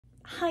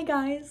Hi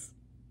guys,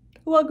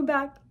 welcome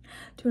back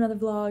to another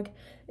vlog.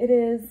 It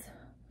is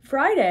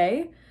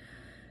Friday,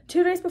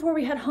 2 days before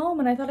we head home,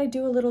 and I thought I'd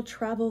do a little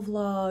travel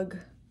vlog,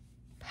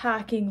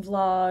 packing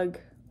vlog,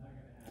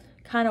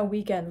 kind of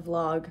weekend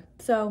vlog.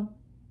 So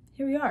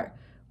here we are.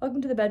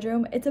 Welcome to the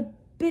bedroom. It's a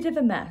bit of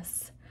a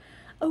mess.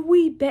 A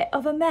wee bit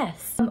of a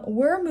mess.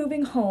 We're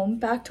moving home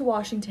back to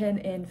Washington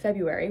in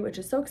February, which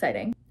is so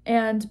exciting.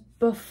 And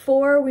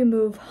before we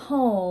move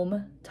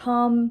home,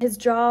 Tom, his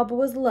job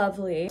was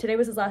lovely. Today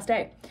was his last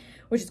day,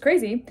 which is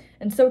crazy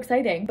and so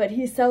exciting, but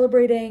he's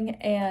celebrating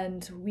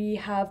and we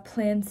have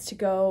plans to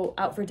go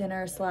out for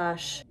dinner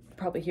slash,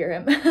 probably hear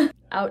him,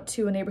 out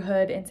to a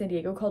neighborhood in San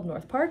Diego called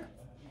North Park.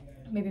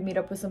 Maybe meet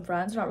up with some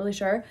friends, not really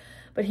sure.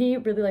 But he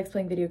really likes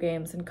playing video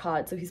games and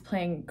COD, so he's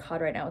playing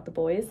COD right now with the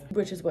boys,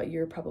 which is what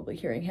you're probably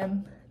hearing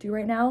him do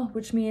right now,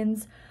 which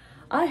means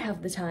I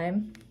have the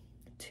time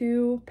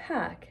to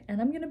pack.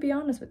 And I'm gonna be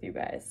honest with you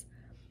guys.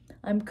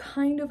 I'm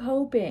kind of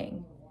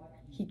hoping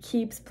he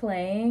keeps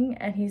playing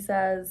and he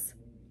says,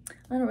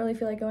 I don't really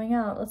feel like going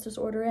out, let's just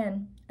order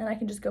in and I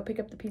can just go pick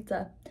up the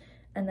pizza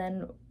and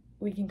then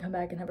we can come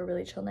back and have a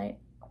really chill night.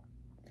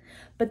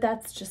 But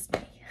that's just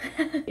me.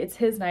 It's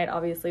his night,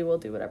 obviously we'll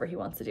do whatever he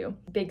wants to do.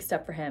 Big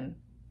step for him.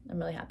 I'm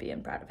really happy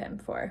and proud of him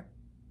for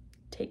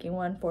taking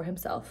one for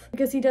himself.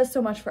 Because he does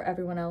so much for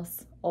everyone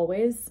else,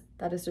 always.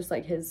 That is just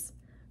like his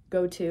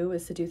go-to,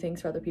 is to do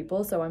things for other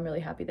people. So I'm really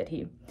happy that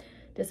he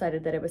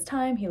decided that it was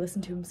time. He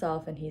listened to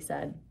himself and he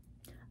said,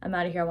 I'm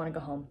out of here, I want to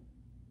go home.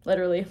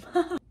 Literally.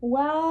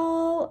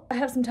 Well, I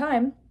have some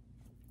time.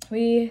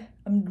 I'm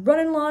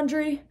running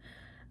laundry.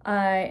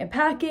 I am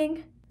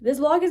packing. This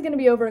vlog is gonna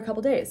be over a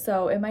couple days,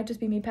 so it might just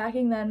be me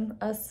packing, then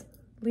us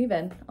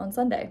leaving on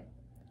Sunday,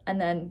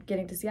 and then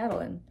getting to Seattle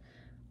and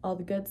all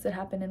the goods that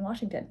happen in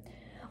Washington.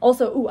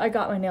 Also, ooh, I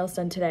got my nails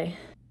done today.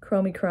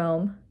 Chromey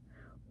chrome,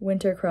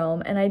 winter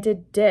chrome, and I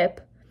did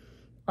dip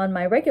on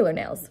my regular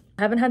nails.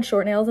 I haven't had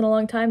short nails in a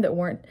long time that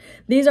weren't,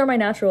 these are my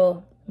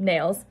natural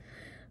nails.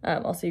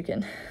 Also you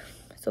can,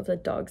 still have the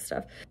dog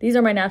stuff. These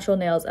are my natural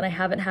nails, and I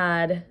haven't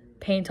had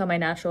paint on my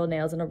natural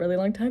nails in a really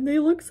long time. They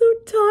look so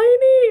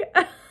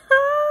tiny.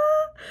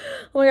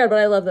 Oh my god, but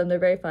I love them. They're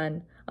very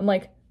fun. I'm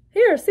like,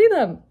 here, see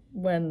them,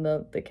 when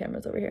the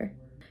camera's over here.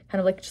 Kind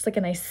of like, just like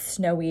a nice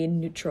snowy,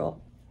 neutral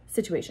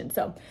situation.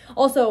 So,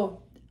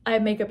 also, I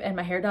have makeup and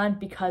my hair done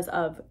because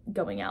of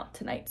going out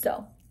tonight.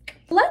 So,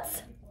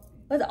 let's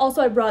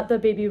also, I brought the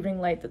baby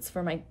ring light that's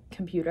for my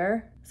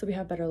computer, so we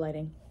have better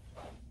lighting.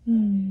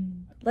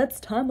 Let's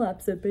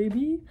time-lapse it,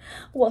 baby.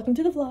 Welcome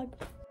to the vlog.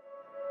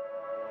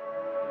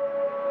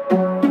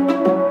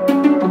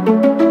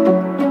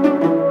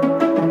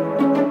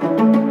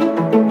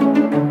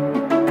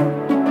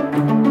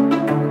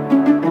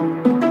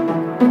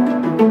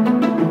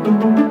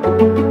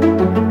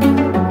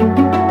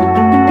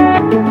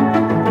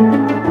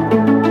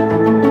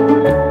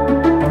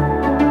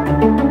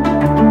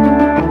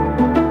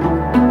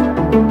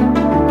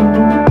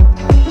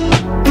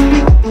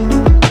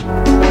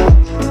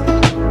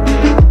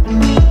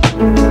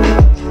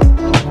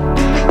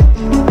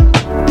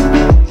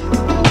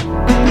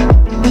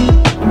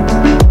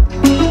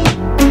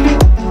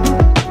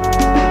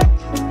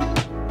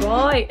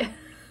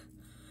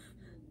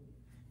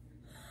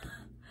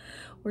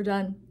 We're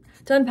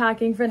done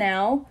packing for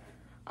now.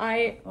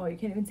 Oh, you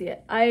can't even see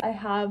it. I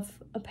have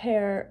a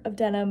pair of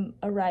denim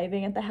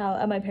arriving at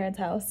my parents'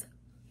 house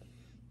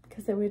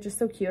because they were just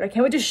so cute. I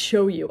can't wait to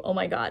show you. Oh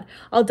my god.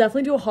 I'll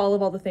definitely do a haul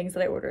of all the things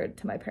that I ordered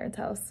to my parents'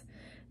 house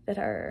that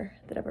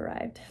have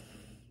arrived.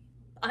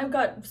 I've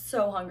got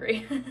so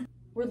hungry.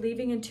 We're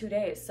leaving in 2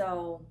 days,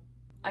 so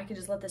I can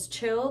just let this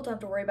chill. Don't have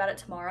to worry about it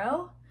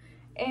tomorrow.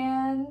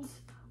 And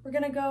we're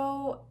gonna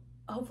go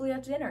hopefully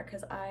after dinner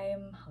because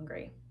I'm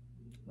hungry.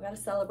 We gotta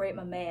celebrate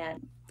my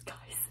man.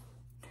 Guys,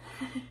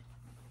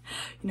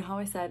 you know how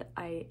I said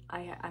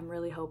I'm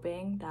really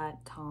hoping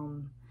that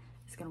Tom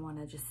is gonna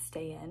wanna just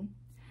stay in?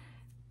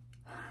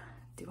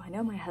 Do I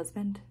know my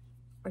husband?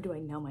 Or do I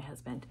know my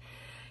husband?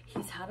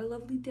 He's had a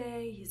lovely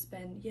day. He's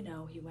been, you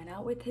know, he went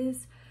out with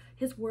his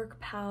work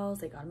pals.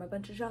 They got him a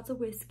bunch of shots of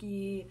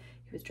whiskey.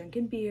 He was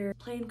drinking beer,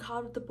 playing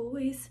COD with the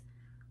boys.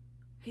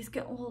 He's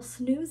getting a little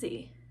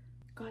snoozy.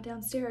 Got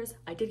downstairs.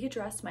 I did get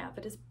dressed. My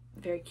outfit is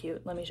very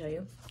cute. Let me show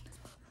you.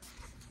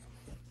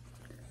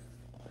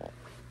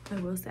 I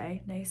will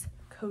say, nice,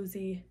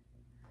 cozy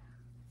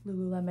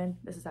Lululemon.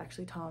 This is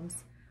actually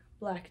Tom's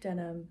black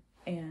denim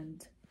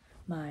and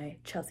my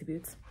Chelsea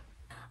boots.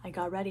 I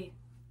got ready,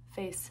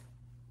 face,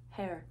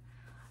 hair,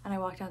 and I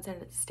walked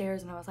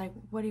downstairs and I was like,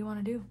 what do you want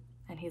to do?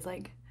 And he's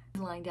like,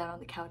 lying down on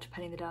the couch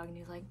petting the dog, and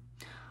he's like,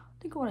 I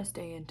think I want to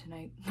stay in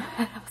tonight. And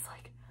I was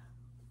like,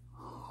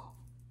 oh.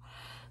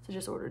 So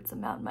just ordered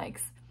some Mountain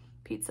Mike's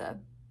pizza,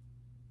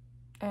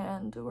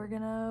 and we're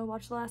gonna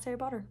watch the last Harry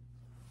Potter.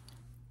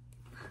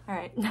 All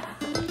right. We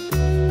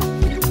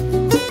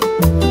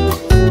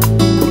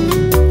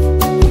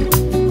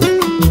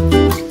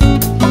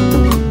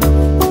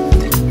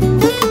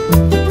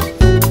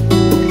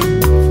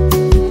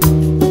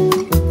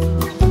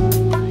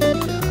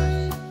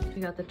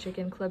got the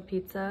chicken club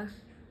pizza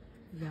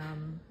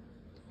Yum.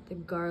 The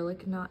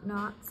garlic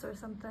knots or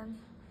something.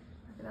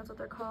 I think that's what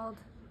they're called.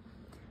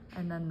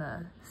 And then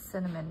the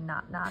cinnamon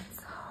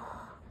knots.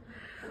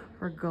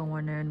 We're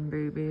going in,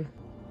 baby.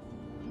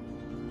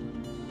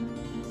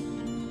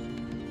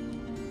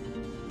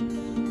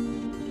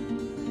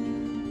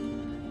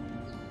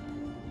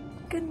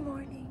 Good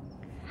morning.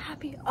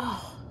 Happy,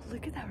 oh,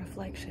 look at that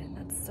reflection.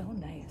 That's so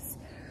nice.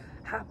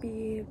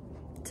 Happy,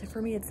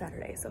 for me it's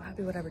Saturday, so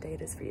happy whatever day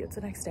it is for you. It's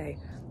the next day.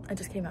 I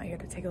just came out here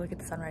to take a look at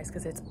the sunrise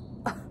because it's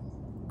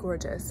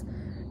gorgeous.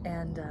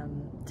 And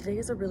today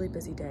is a really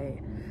busy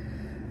day.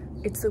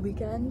 It's the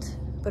weekend,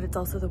 but it's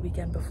also the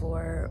weekend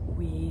before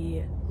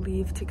we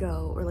leave to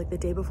go, or like the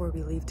day before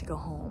we leave to go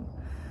home,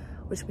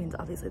 which means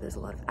obviously there's a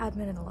lot of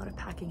admin and a lot of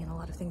packing and a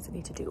lot of things that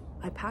need to do.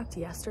 I packed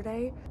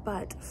yesterday,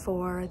 but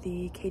for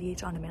the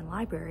KDH OnDemand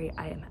library,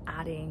 I am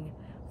adding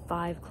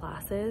 5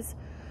 classes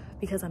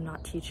because I'm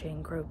not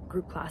teaching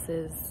group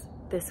classes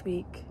this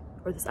week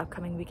or this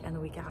upcoming week and the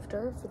week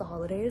after for the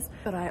holidays.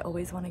 But I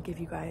always want to give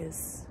you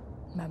guys,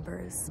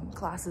 members,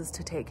 classes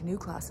to take, new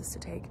classes to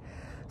take.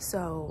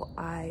 So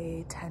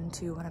I tend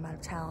to, when I'm out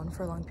of town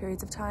for long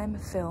periods of time,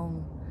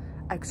 film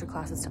extra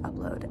classes to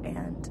upload.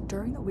 And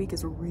during the week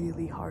is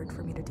really hard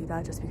for me to do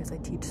that just because I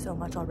teach so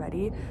much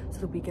already. So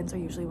the weekends are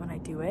usually when I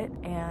do it.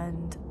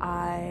 And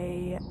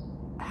I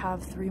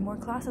have 3 more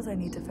classes I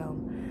need to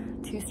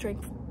film. 2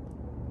 strength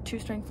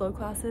flow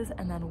classes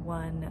and then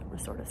 1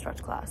 restorative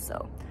stretch class.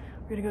 So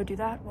we're gonna go do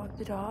that, walk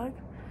the dog.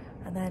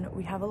 And then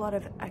we have a lot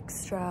of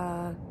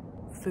extra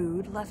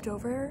food left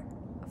over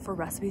for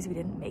recipes we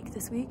didn't make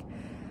this week.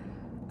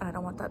 I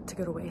don't want that to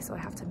go to waste, so I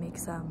have to make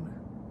some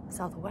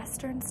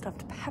Southwestern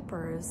stuffed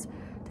peppers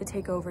to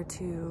take over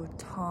to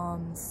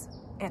Tom's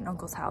aunt and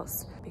uncle's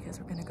house because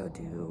we're gonna go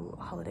do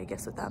holiday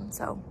gifts with them.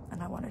 So,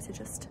 and I wanted to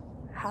just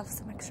have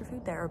some extra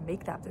food there, or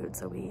make that food,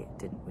 so we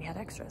had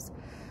extras.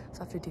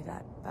 So I have to do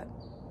that. But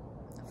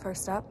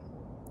first up,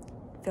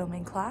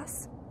 filming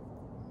class,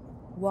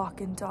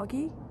 walking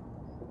doggy,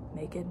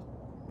 making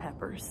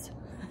peppers.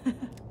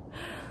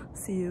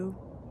 See you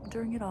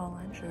during it all,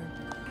 I'm sure.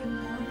 Good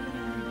morning.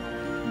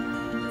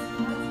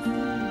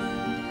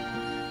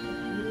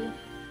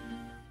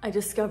 I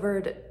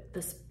discovered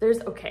this,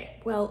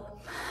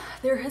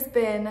 there has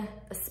been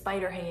a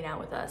spider hanging out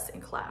with us in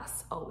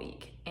class all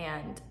week,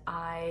 and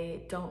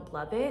I don't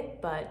love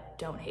it, but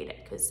don't hate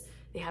it because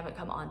they haven't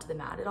come onto the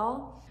mat at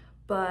all.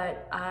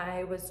 But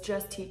I was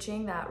just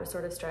teaching that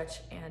restorative stretch,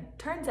 and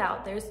turns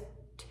out there's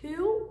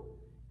 2,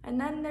 and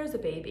then there's a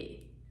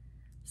baby.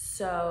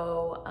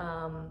 So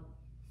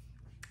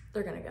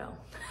they're gonna go.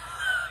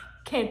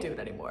 Can't do it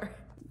anymore.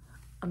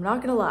 I'm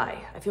not gonna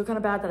lie, I feel kind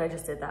of bad that I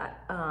just did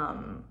that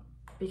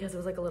because it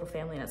was like a little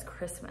family and it's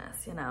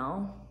Christmas, you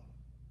know?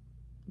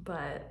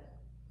 But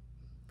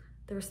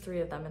there was 3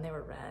 of them and they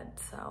were red,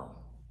 so.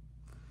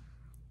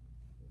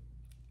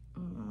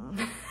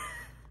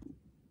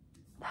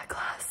 That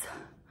class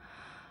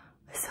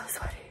is so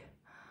sweaty.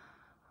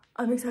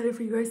 I'm excited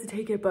for you guys to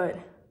take it, but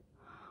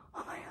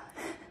oh my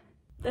God.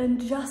 And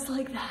just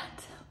like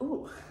that,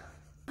 ooh.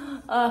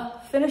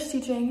 Finished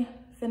teaching,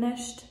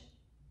 finished.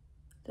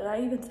 Did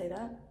I even say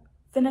that?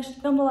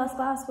 Finished, filmed the last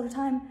class, what a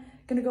time.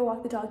 Gonna go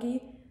walk the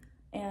doggy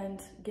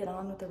and get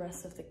on with the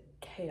rest of the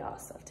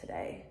chaos of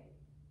today.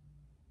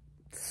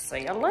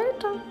 See you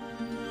later.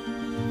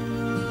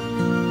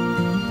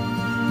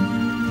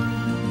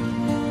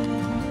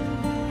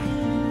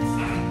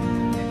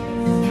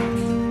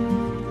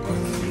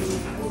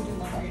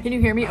 Can you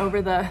hear me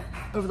over the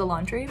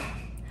laundry?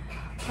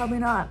 Probably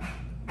not.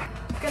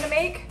 Gonna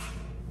make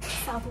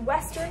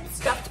Southwestern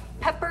stuffed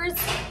peppers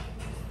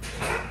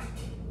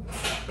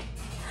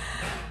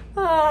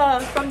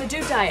from the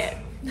Dude Diet.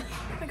 Oh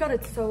my God,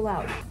 it's so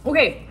loud.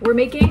 Okay, we're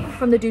making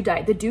from the Dude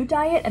Diet. The Dude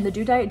Diet and the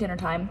Dude Diet Dinner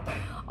Time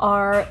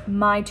are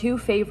my 2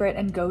 favorite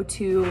and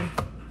go-to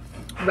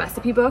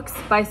recipe books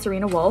by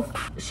Serena Wolf.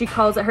 She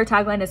calls it, her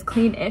tagline is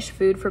clean-ish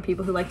food for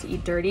people who like to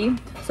eat dirty.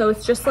 So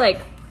it's just like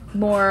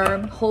more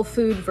whole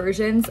food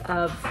versions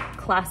of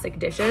classic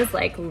dishes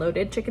like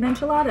loaded chicken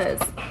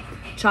enchiladas,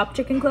 chopped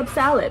chicken club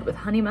salad with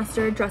honey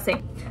mustard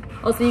dressing.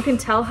 Also, you can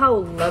tell how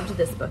loved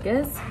this book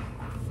is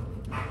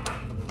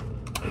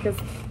because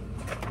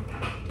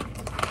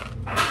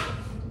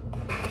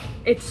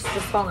it's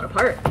just fallen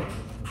apart.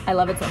 I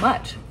love it so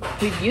much.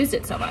 We've used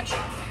it so much.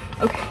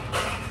 Okay,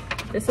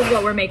 this is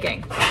what we're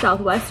making.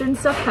 Southwestern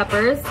stuffed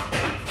peppers.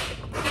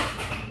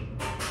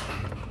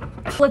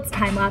 Let's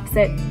time lapse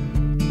it.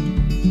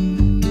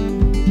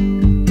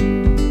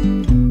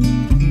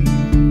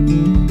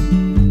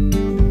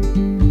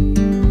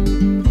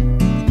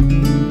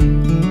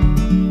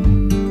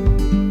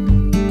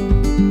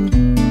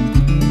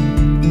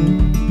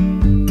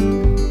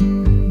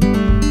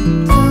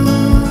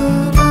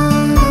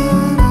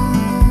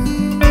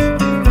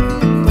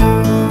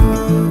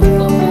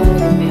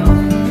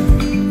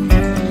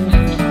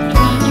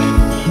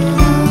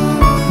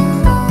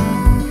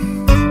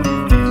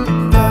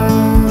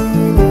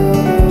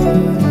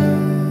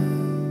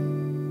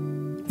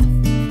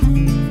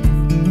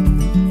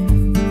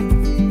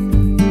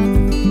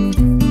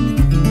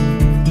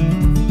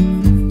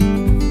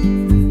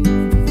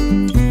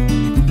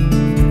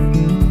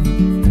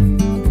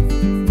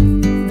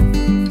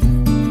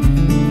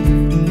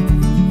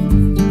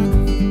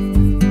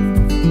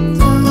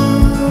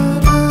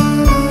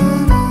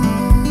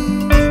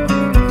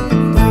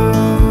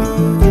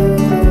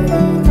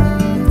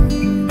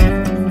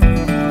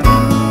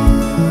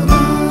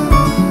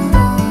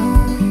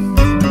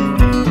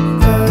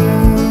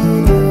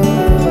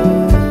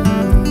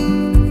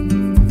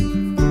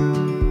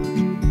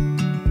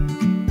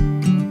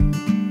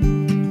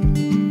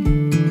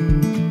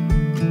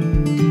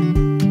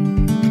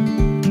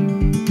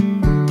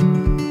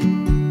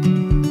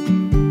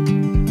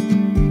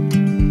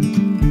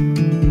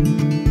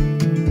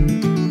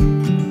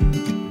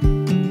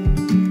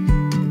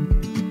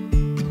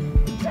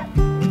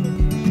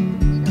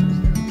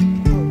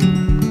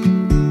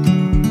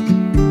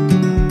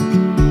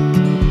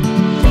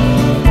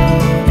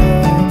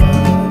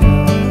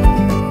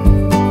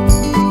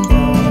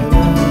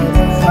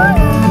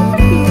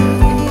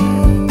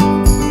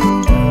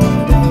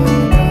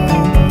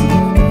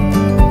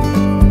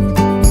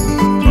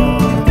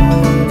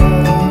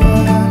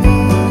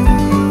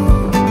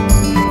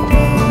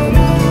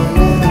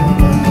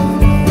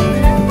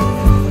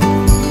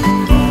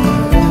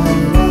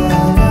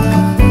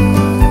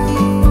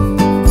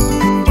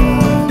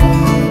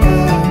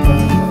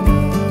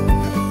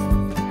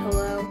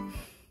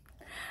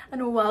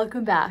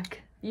 Welcome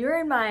back. You're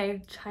in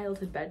my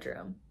childhood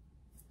bedroom.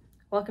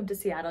 Welcome to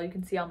Seattle. You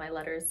can see all my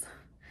letters.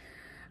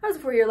 That was a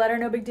 4-year letter,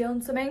 no big deal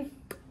in swimming.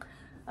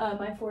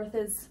 My 4th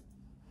is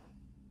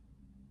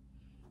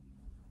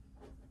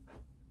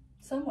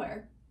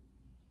somewhere.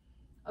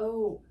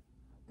 Oh,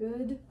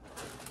 good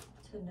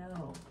to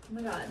know. Oh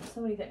my God,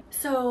 so many things.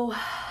 So,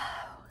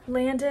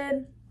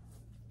 landed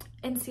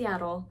in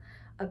Seattle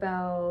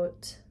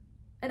about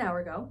an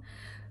hour ago.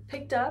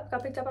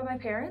 Got picked up by my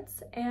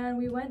parents, and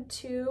we went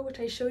to,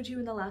 which I showed you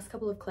in the last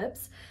couple of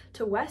clips,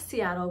 to West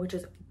Seattle, which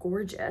is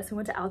gorgeous. We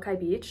went to Alki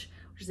Beach,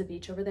 which is a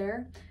beach over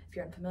there. If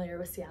you're unfamiliar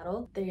with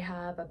Seattle, they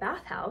have a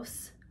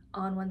bathhouse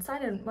on one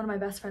side, and one of my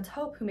best friends,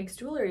 Hope, who makes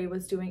jewelry,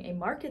 was doing a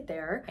market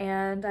there,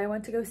 and I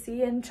went to go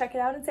see and check it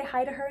out and say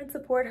hi to her and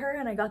support her,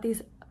 and I got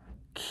these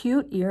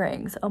cute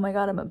earrings. Oh my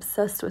God, I'm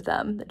obsessed with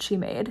them that she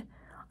made.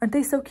 Aren't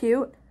they so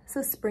cute?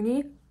 So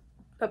springy,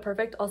 but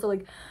perfect. Also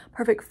like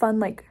perfect fun,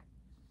 like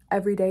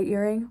everyday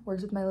earring.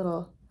 Works with my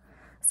little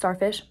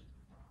starfish.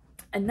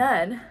 And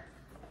then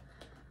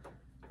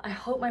I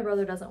hope my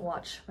brother doesn't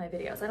watch my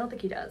videos. I don't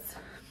think he does,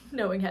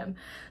 knowing him.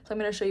 So I'm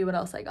gonna show you what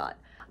else I got.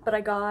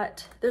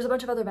 But there's a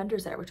bunch of other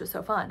vendors there, which was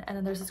so fun. And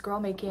then there's this girl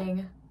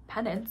making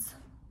pendants.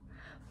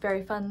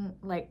 Very fun,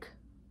 like,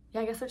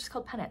 yeah, I guess they're just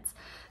called pendants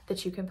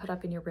that you can put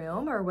up in your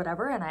room or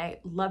whatever. And I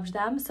loved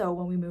them. So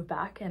when we moved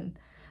back, and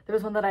there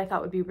was one that I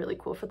thought would be really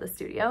cool for the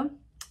studio.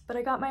 But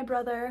I got my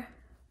brother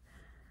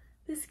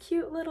this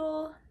cute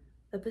little,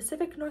 the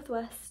Pacific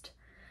Northwest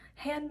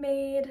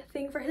handmade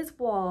thing for his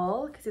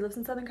wall, because he lives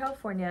in Southern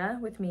California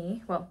with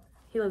me. Well,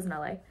 he lives in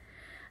LA.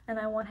 And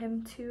I want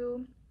him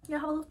to, you know,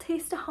 have a little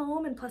taste of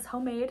home, and plus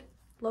homemade,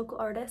 local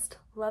artist,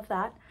 love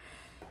that.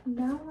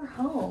 Now we're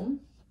home,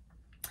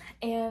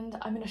 and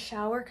I'm gonna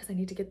shower because I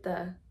need to get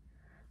the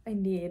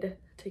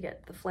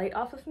flight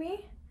off of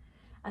me.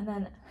 And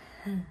then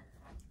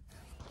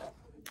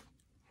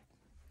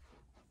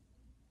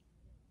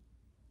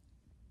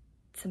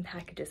some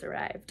packages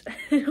arrived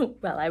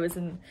while I was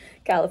in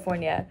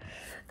California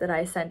that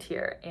I sent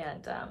here,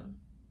 and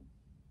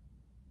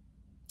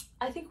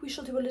I think we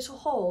shall do a little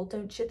haul,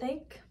 don't you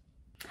think?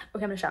 Okay, I'm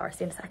gonna shower,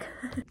 see you in a sec.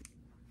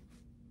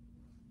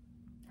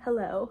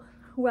 Hello.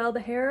 Well, the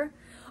hair,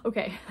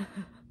 okay.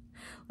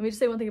 Let me just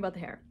say one thing about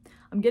the hair.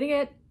 I'm getting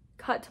it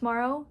cut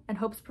tomorrow, and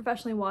Hope's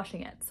professionally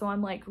washing it. So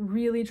I'm like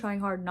really trying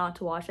hard not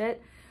to wash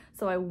it.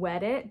 So I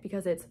wet it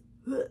because it's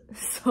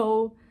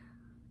so,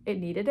 it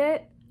needed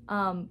it.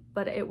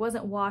 But it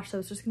wasn't washed, so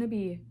it's just gonna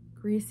be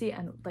greasy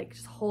and like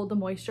just hold the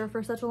moisture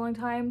for such a long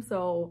time.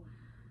 So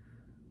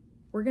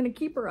we're gonna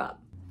keep her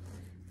up.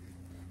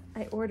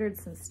 I ordered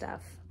some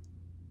stuff,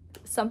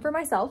 some for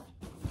myself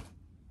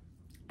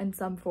and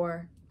some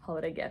for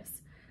holiday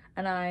gifts.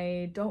 And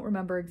I don't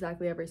remember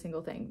exactly every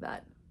single thing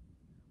that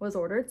was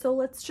ordered. So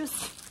let's just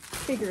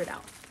figure it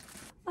out.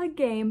 A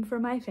game for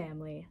my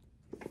family.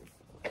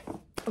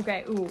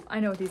 Okay, ooh, I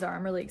know what these are.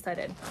 I'm really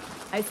excited.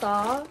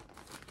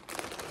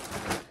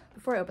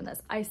 Before I open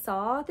this, I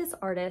saw this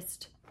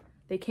artist.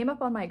 They came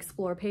up on my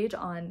explore page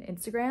on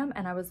Instagram,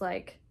 and I was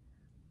like,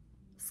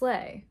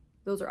 slay,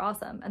 those are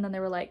awesome. And then they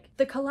were like,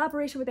 the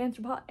collaboration with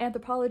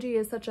Anthropology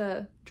is such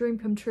a dream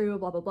come true,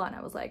 blah, blah, blah. And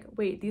I was like,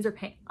 wait, these are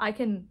pants. I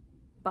can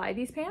buy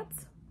these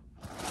pants?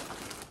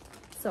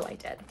 So I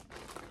did.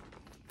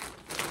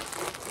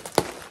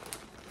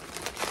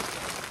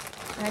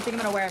 And I think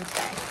I'm gonna wear them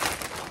today.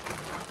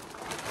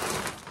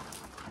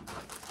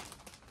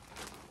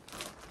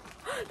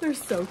 They're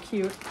so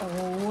cute.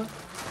 Oh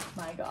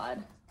my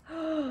God.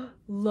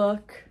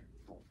 Look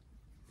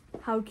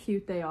how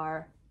cute they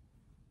are.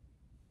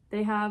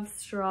 They have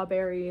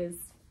strawberries.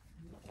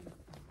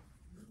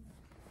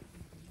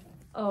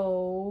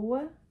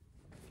 Oh,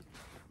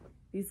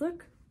 these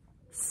look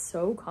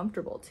so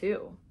comfortable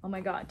too. Oh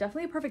my God,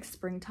 definitely a perfect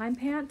springtime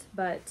pant,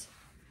 but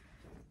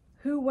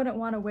who wouldn't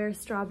want to wear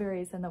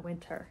strawberries in the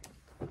winter?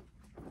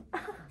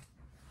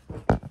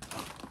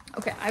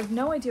 Okay, I have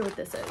no idea what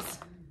this is,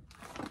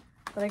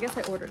 but I guess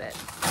I ordered it.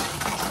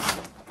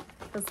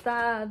 Because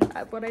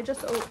what I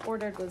just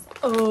ordered was,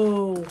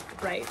 oh,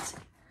 right.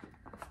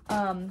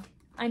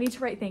 I need to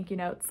write thank you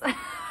notes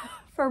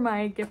for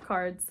my gift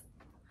cards.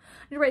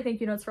 I need to write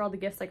thank you notes for all the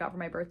gifts I got for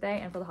my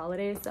birthday and for the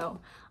holidays. So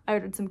I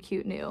ordered some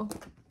cute new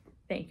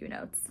thank you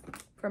notes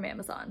from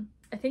Amazon.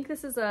 I think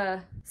this is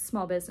a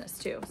small business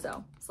too,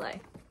 so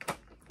slay.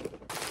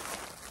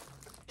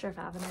 Jerf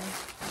Avenue.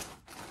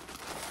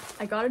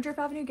 I got a Jerf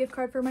Avenue gift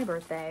card for my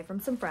birthday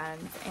from some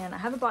friends, and I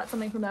haven't bought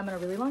something from them in a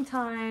really long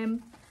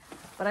time,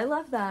 but I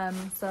love them,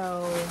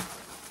 so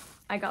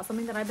I got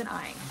something that I've been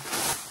eyeing.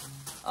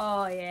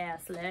 Oh yeah,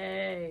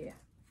 slay.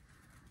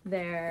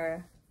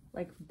 They're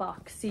like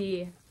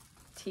boxy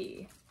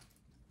tee,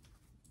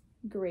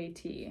 gray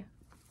tee.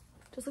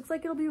 Just looks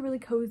like it'll be really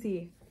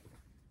cozy,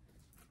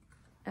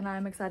 and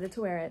I'm excited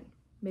to wear it.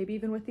 Maybe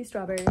even with these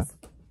strawberries.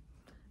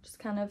 Just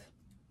kind of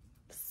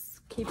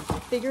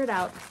figure it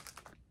out.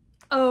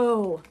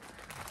 Oh,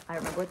 I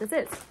remember what this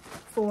is.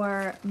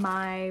 For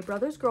my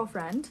brother's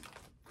girlfriend,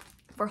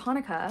 for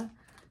Hanukkah,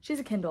 she's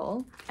a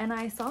Kindle, and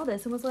I saw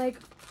this and was like,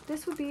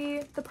 this would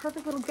be the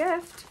perfect little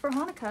gift for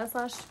Hanukkah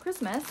slash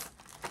Christmas.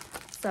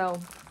 So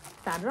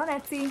found it on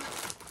Etsy.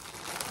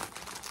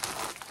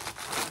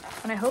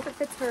 And I hope it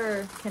fits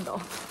her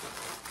Kindle.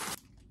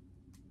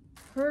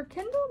 Her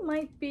Kindle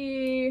might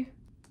be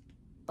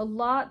a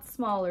lot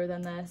smaller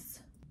than this,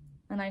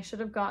 and I should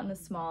have gotten the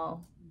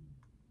small,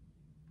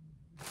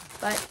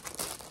 but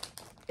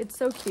it's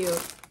so cute.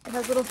 It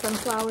has little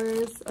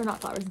sunflowers, or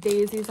not flowers,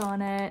 daisies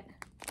on it,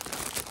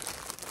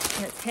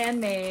 and it's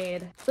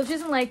handmade. So if she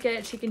doesn't like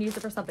it, she can use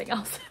it for something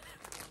else.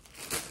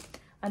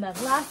 And then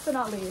last but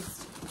not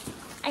least,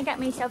 I got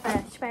myself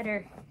a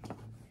sweater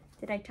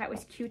that I thought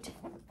was cute.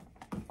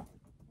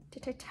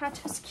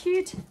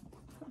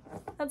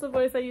 That's the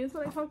voice I use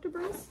when I talk to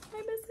Bruce. I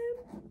miss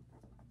him.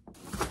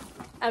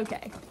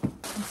 Okay,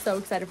 I'm so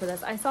excited for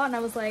this. I saw it and I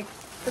was like,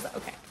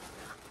 okay.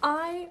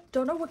 I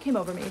don't know what came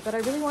over me, but I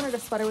really wanted a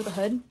sweater with a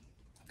hood.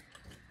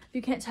 If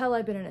you can't tell,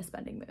 I've been in a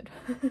spending mood.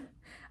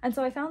 And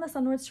so I found this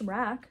on Nordstrom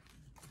Rack,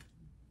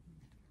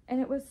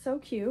 and it was so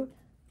cute.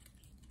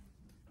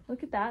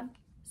 Look at that.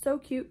 So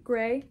cute,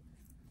 gray.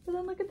 But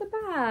then look at the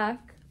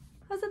back.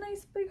 Has a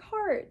nice big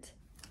heart.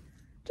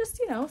 Just,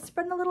 you know,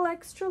 spreading a little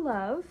extra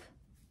love.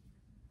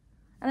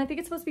 And I think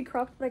it's supposed to be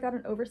cropped, but I got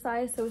an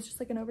oversized, so it's just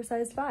like an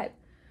oversized vibe.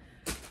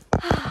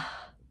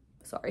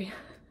 Sorry.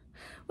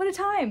 What a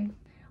time.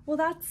 Well,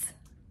 that's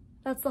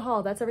the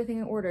haul. That's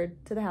everything I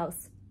ordered to the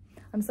house.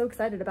 I'm so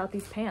excited about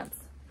these pants.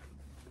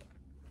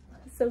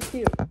 So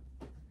cute.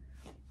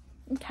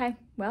 Okay,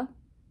 well,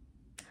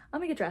 I'm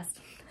gonna get dressed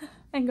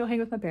and go hang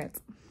with my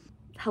parents.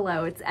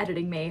 Hello, it's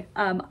editing me.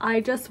 I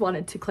just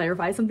wanted to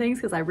clarify some things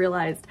because I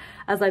realized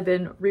as I've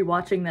been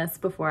rewatching this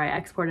before I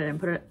export it and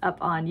put it up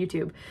on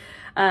YouTube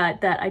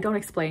that I don't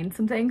explain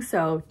some things.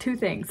 So two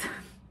things.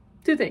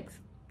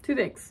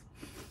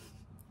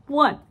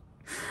 One,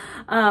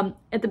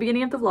 at the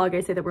beginning of the vlog,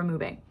 I say that we're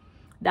moving.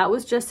 That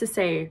was just to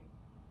say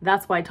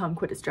that's why Tom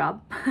quit his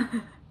job.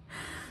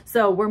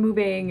 So we're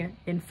moving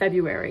in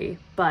February,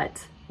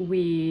 but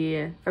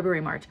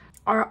February, March.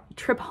 Our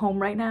trip home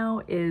right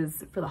now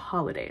is for the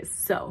holidays,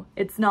 so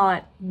it's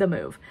not the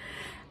move.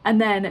 And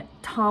then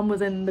Tom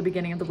was in the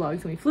beginning of the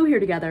vlogs and we flew here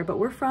together, but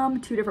we're from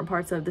two different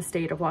parts of the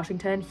state of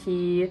Washington.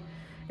 He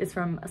is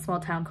from a small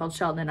town called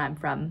Shelton and I'm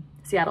from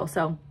Seattle.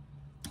 So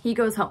he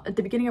goes home at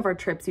the beginning of our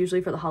trips,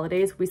 usually for the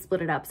holidays. We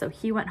split it up. So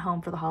he went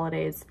home for the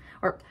holidays,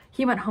 or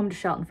he went home to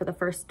Shelton for the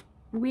first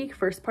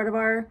part of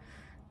our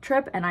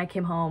trip, and I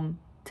came home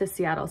to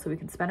Seattle so we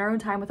can spend our own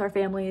time with our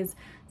families,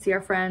 see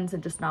our friends,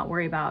 and just not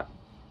worry about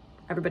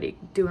everybody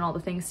doing all the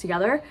things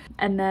together.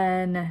 And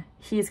then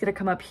he's gonna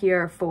come up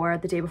here for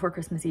the day before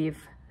Christmas Eve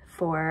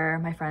for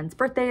my friends'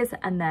 birthdays,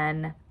 and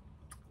then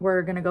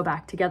we're gonna go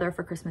back together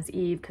for Christmas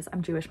Eve because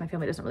I'm Jewish. My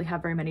family doesn't really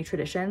have very many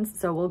traditions,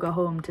 so we'll go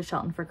home to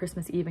Shelton for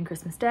Christmas Eve and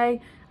Christmas Day,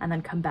 and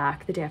then come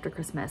back the day after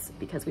Christmas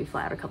because we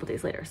fly out a couple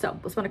days later. So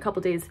we'll spend a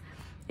couple days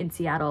in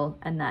Seattle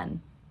and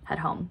then head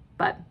home.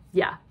 But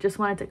yeah, just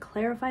wanted to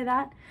clarify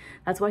that.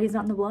 That's why he's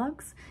not in the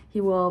vlogs.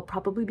 He will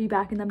probably be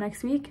back in them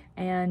next week,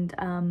 and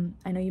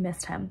I know you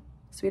missed him.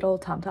 Sweet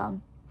old Tom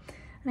Tom.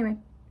 Anyway,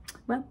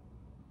 well,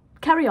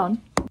 carry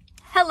on.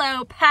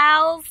 Hello,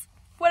 pals.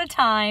 What a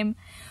time.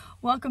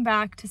 Welcome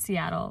back to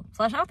Seattle.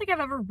 I don't think I've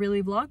ever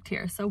really vlogged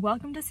here, so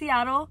welcome to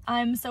Seattle.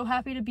 I'm so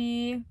happy to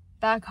be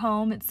back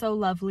home. It's so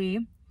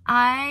lovely.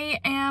 I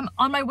am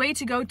on my way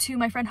to go to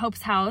my friend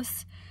Hope's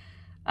house.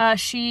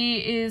 She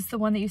is the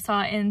one that you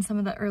saw in some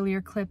of the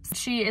earlier clips.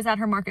 She is at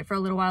her market for a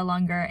little while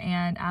longer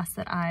and asked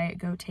that I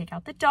go take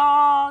out the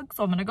dog.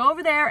 So I'm gonna go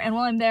over there, and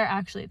while I'm there,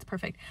 actually, it's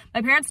perfect.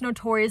 My parents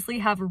notoriously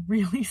have a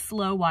really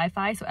slow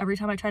Wi-Fi, so every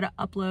time I try to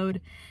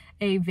upload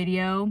a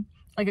video,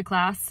 like a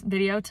class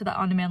video, to the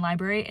on-demand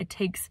library, it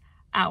takes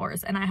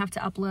hours, and I have to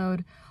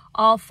upload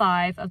all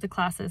 5 of the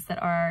classes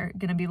that are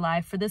gonna be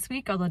live for this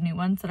week, all the new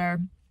ones that are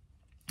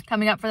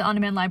coming up for the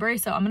on-demand library.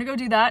 So I'm gonna go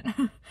do that,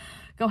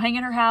 go hang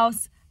in her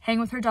house, hang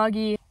with her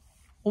doggy.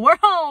 We're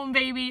home,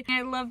 baby.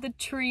 I love the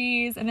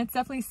trees, and it's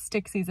definitely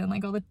stick season.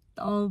 Like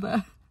all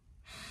the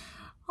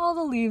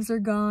leaves are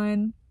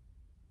gone.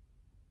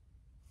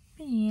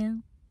 Yeah.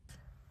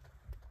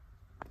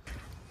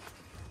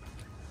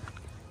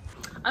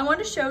 I want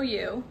to show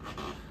you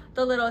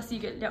the little, so you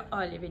get the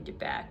olive in the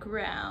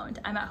background.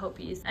 I'm at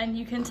Hopi's, and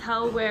you can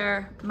tell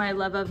where my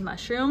love of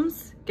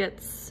mushrooms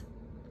gets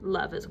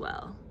love as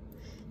well.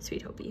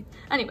 Sweet Hopi.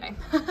 Anyway.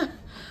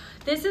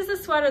 This is the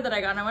sweater that I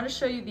got, and I want to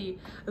show you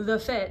the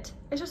fit.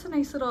 It's just a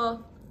nice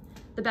little,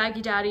 the baggy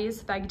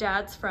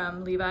dads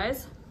from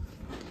Levi's.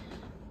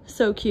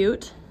 So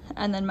cute.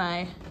 And then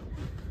my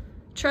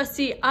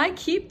trusty, I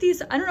keep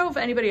these, I don't know if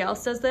anybody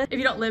else does this. If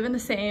you don't live in the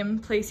same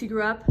place you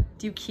grew up,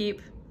 do you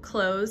keep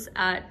clothes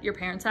at your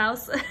parents'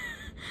 house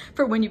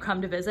for when you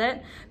come to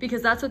visit?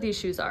 Because that's what these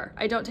shoes are.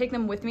 I don't take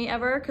them with me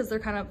ever because they're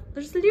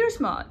just a little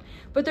small,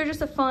 but they're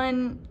just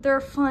they're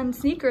a fun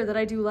sneaker that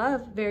I do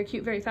love. Very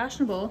cute, very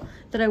fashionable,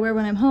 that I wear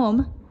when I'm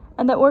home,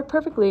 and that work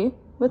perfectly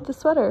with the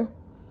sweater.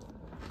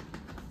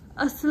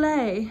 A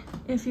sleigh,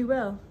 if you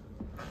will.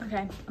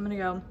 Okay, I'm gonna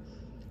go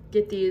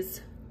get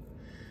these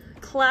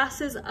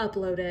classes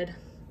uploaded.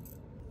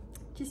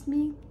 Just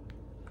me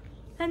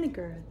and the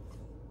girls.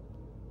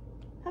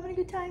 Having a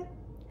good time.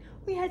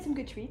 We had some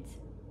good treats.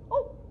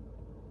 Oh,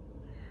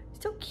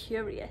 so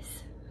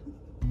curious.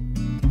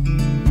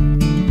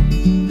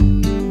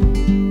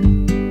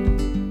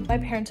 My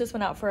parents just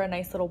went out for a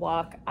nice little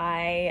walk.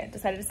 I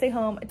decided to stay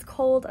home. It's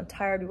cold, I'm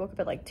tired. We woke up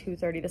at like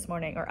 2:30 this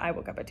morning, or I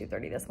woke up at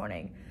 2:30 this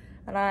morning.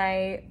 And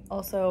I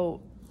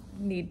also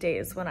need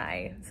days when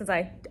since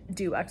I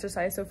do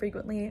exercise so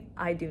frequently,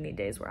 I do need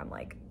days where I'm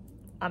like,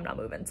 I'm not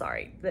moving,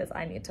 sorry.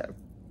 I need to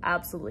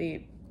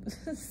absolutely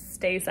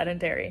stay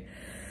sedentary.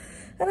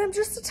 And I'm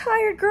just a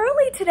tired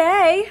girly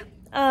today.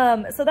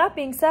 So that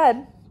being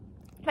said,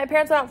 my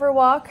parents went out for a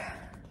walk.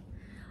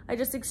 I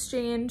just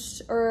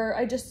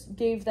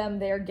gave them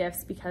their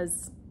gifts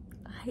because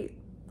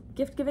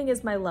gift giving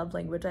is my love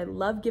language. I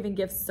love giving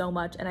gifts so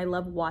much, and I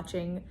love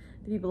watching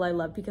the people I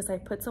love because I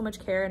put so much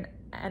care and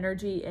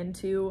energy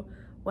into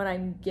when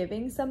I'm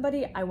giving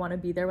somebody. I want to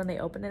be there when they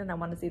open it and I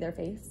want to see their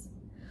face.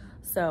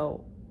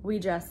 So we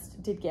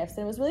just did gifts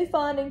and it was really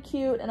fun and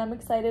cute, and I'm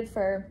excited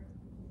for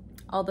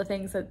all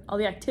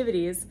the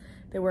activities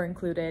that were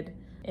included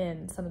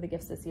in some of the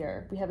gifts this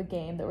year. We have a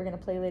game that we're gonna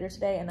play later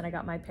today, and then I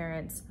got my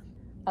parents,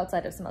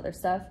 outside of some other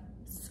stuff,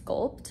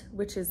 Sculpt,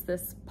 which is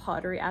this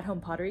pottery, at-home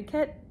pottery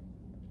kit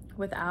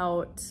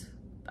without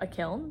a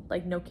kiln,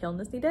 like no kiln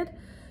is needed.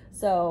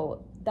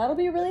 So that'll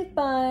be really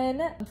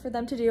fun for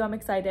them to do. I'm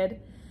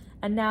excited.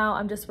 And now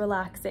I'm just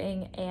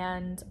relaxing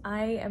and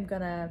I am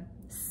gonna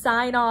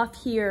sign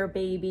off here,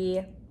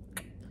 baby.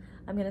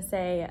 I'm gonna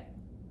say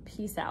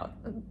peace out.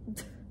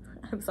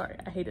 I'm sorry,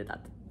 I hated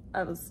that.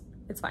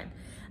 It's fine.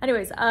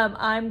 Anyways,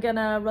 I'm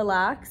gonna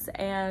relax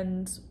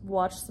and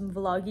watch some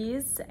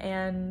vloggies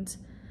and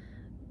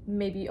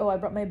maybe, I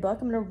brought my book.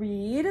 I'm gonna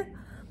read a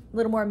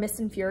little more Mist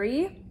and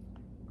Fury.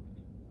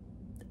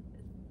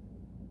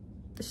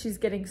 She's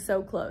getting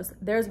so close.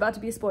 There's about to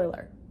be a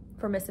spoiler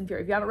for Mist and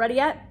Fury. If you haven't read it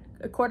yet,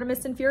 A Quarter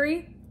Mist and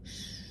Fury,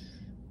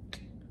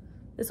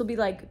 this will be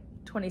like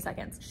 20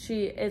 seconds.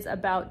 She is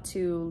about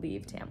to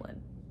leave Tamlin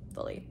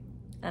fully,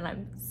 and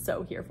I'm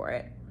so here for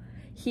it.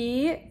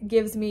 He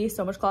gives me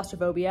so much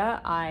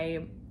claustrophobia.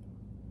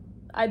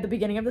 At the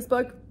beginning of this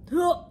book,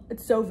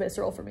 it's so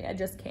visceral for me. I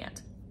just can't.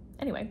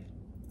 Anyway,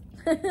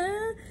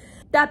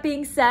 that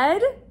being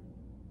said,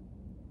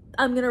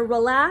 I'm gonna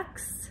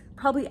relax,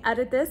 probably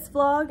edit this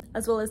vlog,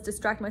 as well as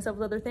distract myself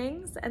with other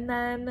things. And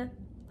then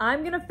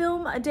I'm gonna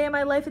film a day of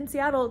my life in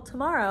Seattle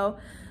tomorrow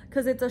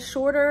because it's a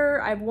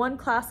shorter, I have one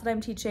class that I'm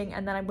teaching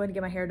and then I'm going to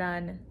get my hair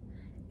done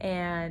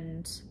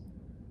and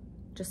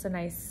just a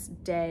nice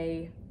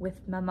day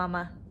with my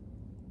mama.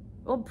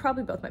 Well,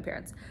 probably both my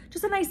parents.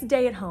 Just a nice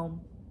day at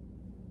home.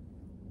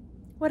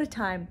 What a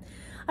time.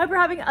 I hope you're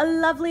having a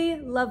lovely,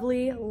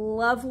 lovely,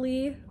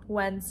 lovely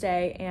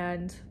Wednesday,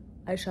 and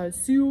I shall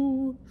see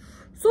you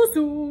so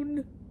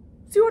soon.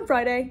 See you on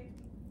Friday.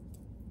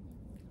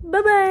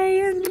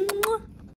 Bye-bye.